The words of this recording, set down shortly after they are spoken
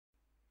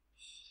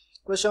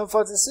Question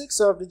 46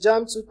 of the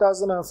JAMB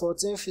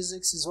 2014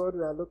 Physics is what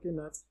we are looking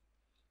at.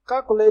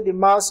 Calculate the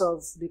mass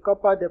of the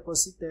copper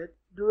deposited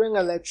during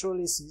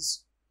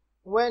electrolysis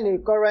when a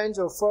current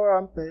of 4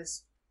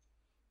 amperes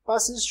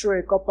passes through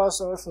a copper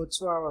salt for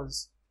 2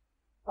 hours.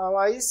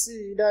 Our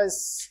EC, that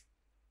is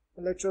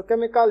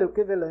electrochemical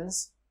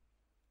equivalence,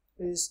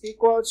 is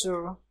equal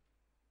to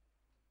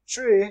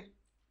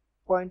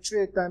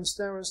 3.3 times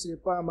 10 raised to the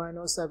power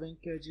minus 7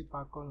 kg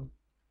per coulomb.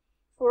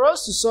 For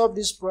us to solve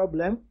this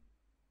problem,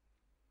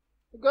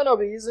 we're going to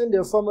be using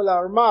the formula.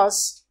 Our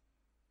mass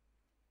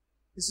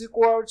is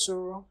equal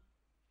to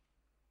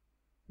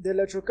the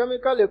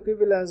electrochemical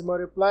equivalence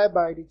multiplied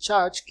by the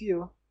charge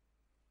Q,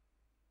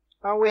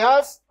 and we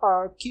have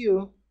our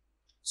Q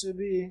to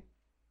be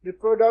the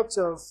product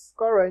of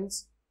current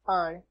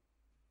I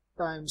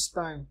times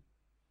time.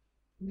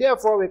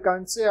 Therefore, we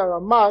can say our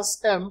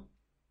mass M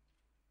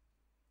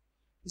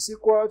is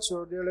equal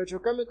to the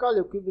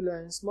electrochemical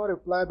equivalence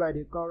multiplied by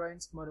the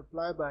current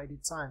multiplied by the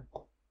time.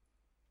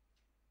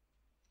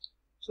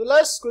 So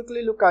let's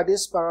quickly look at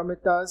these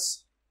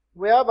parameters.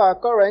 We have our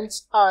current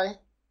I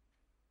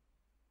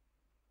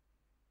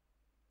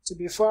to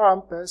be 4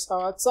 amperes,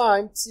 our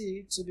time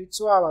T to be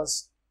 2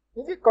 hours.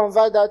 If you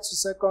convert that to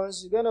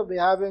seconds, you're going to be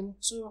having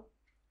 2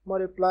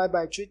 multiplied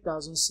by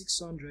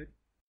 3600.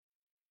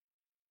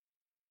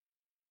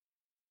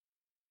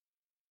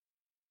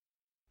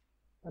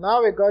 And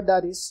how we got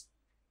that is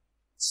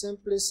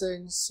simply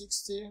saying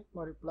 60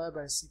 multiplied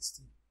by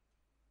 60.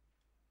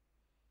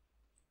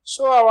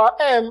 So our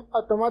M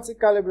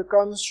automatically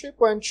becomes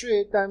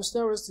 3.3 times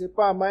 10 raised to the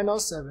power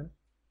minus 7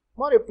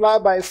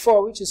 multiplied by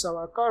 4, which is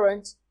our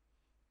current,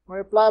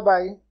 multiplied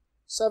by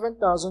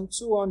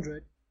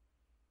 7200,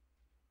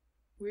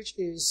 which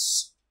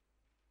is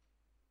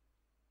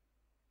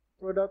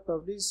product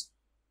of this.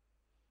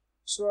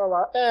 So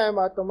our M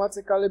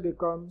automatically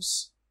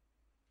becomes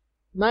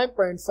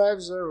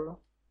 9.50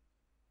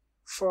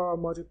 4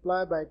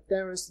 multiplied by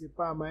 10 raised to the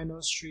power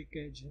minus 3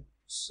 kg.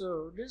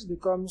 So this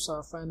becomes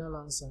our final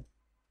answer.